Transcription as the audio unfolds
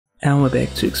And we're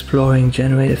back to exploring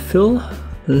Generative Fill.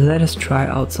 Let us try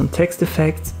out some text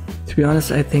effects. To be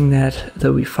honest, I think that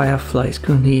Adobe Firefly is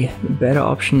currently a better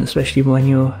option, especially when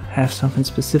you have something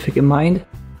specific in mind.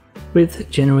 With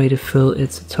Generative Fill,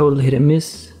 it's a total hit and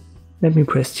miss. Let me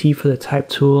press T for the type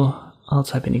tool. I'll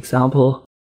type an example.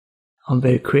 I'm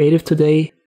very creative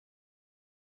today.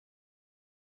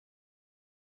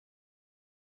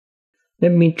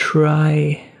 Let me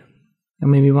try,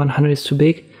 maybe 100 is too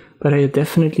big, but I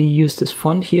definitely use this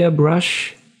font here,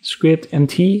 brush, script,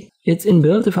 MT. It's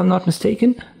inbuilt if I'm not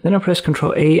mistaken. Then I press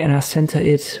Ctrl A and I center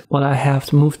it while I have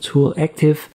the move tool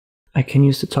active. I can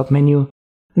use the top menu.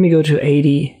 Let me go to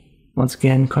 80. Once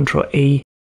again, Ctrl A.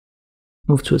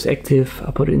 Move tool is active. I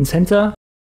put it in center.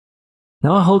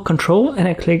 Now I hold Ctrl and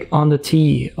I click on the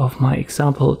T of my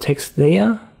example text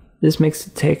layer. This makes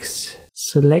the text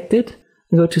selected.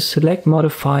 I go to select,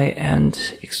 modify and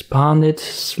expand it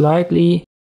slightly.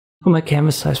 For my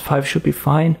canvas size 5 should be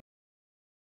fine.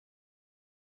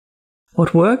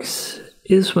 What works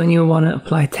is when you want to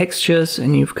apply textures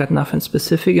and you've got nothing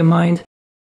specific in mind,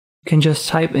 you can just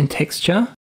type in texture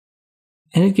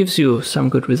and it gives you some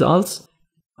good results.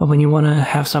 But when you want to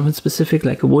have something specific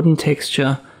like a wooden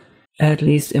texture, at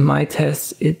least in my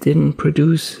tests, it didn't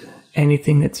produce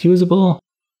anything that's usable.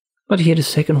 But here the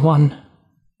second one,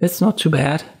 it's not too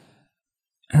bad.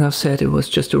 As I've said, it was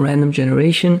just a random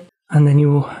generation, and then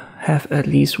you have at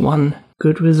least one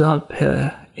good result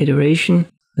per iteration.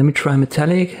 Let me try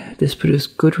metallic. This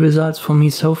produced good results for me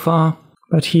so far,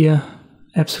 but here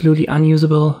absolutely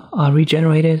unusable. I'll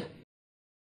regenerate it.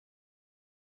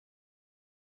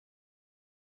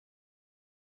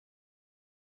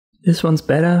 This one's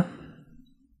better.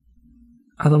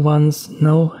 Other ones,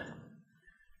 no.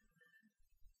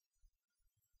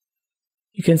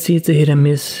 You can see it's a hit and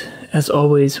miss, as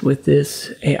always with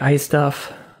this AI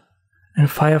stuff. And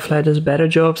Firefly does a better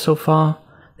job so far.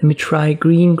 Let me try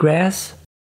green grass.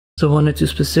 So I wanted to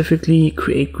specifically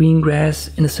create green grass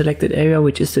in a selected area,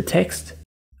 which is the text.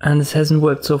 And this hasn't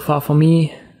worked so far for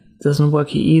me. It doesn't work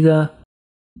here either.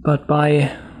 But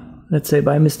by, let's say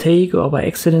by mistake or by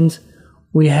accident,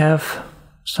 we have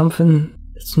something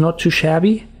that's not too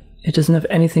shabby. It doesn't have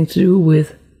anything to do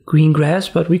with green grass,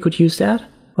 but we could use that.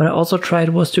 What I also tried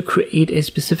was to create a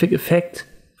specific effect.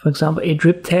 For example, a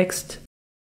drip text.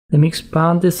 Let me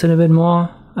expand this a little bit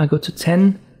more. I go to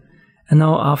 10. And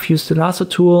now I've used the lasso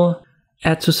tool.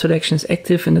 Add to selection is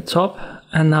active in the top.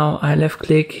 And now I left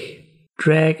click,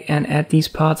 drag and add these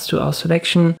parts to our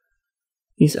selection.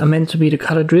 These are meant to be the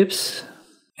color drips.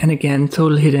 And again,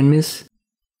 total hit and miss.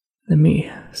 Let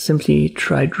me simply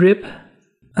try drip.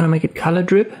 And I'll make it color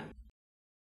drip.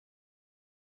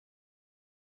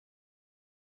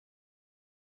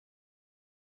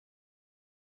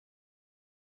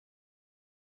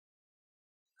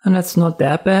 And that's not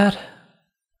that bad.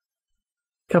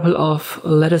 A couple of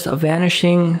letters are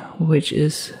vanishing, which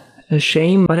is a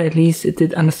shame, but at least it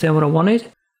did understand what I wanted.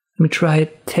 Let me try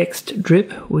text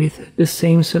drip with the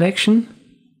same selection.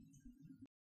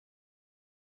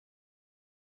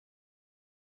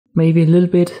 Maybe a little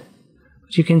bit,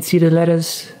 but you can see the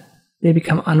letters, they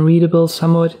become unreadable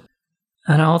somewhat.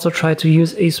 And I also try to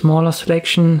use a smaller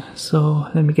selection. So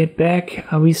let me get back.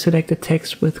 I reselect the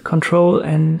text with Control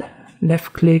and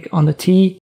left click on the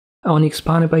T. I only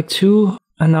expand it by 2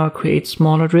 and now I create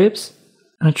smaller drips.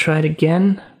 And I try it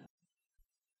again.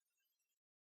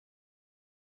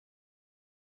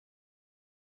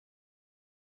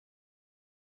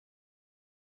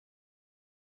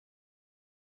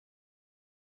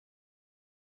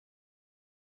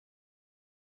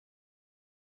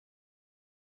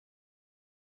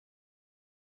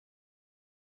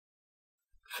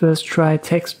 First try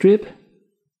text drip.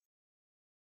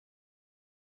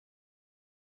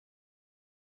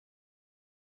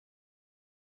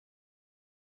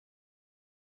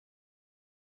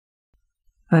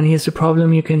 And here's the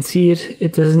problem, you can see it,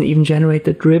 it doesn't even generate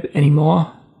the drip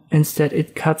anymore. Instead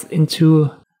it cuts into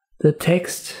the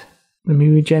text. Let me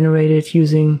regenerate it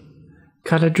using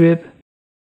color drip.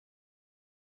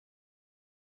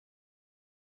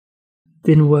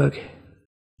 Didn't work.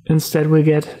 Instead we'll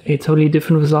get a totally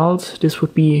different result. This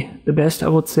would be the best, I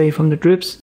would say, from the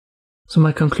drips. So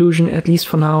my conclusion, at least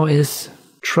for now, is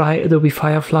try Adobe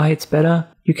Firefly, it's better.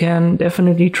 You can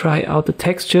definitely try out the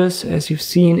textures, as you've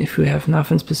seen. If you have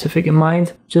nothing specific in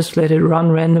mind, just let it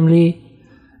run randomly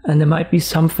and there might be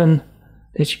something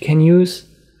that you can use.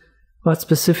 But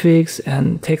specifics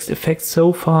and text effects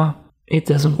so far, it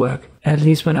doesn't work. At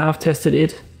least when I've tested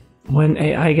it. When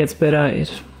AI gets better,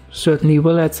 it certainly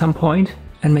will at some point.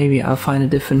 And maybe I'll find a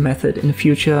different method in the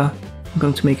future. I'm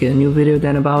going to make a new video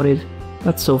then about it.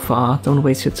 But so far, don't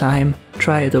waste your time,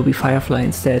 try Adobe Firefly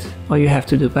instead, or you have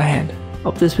to do it by hand.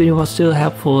 Hope this video was still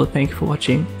helpful, thank you for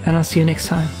watching, and I'll see you next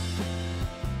time.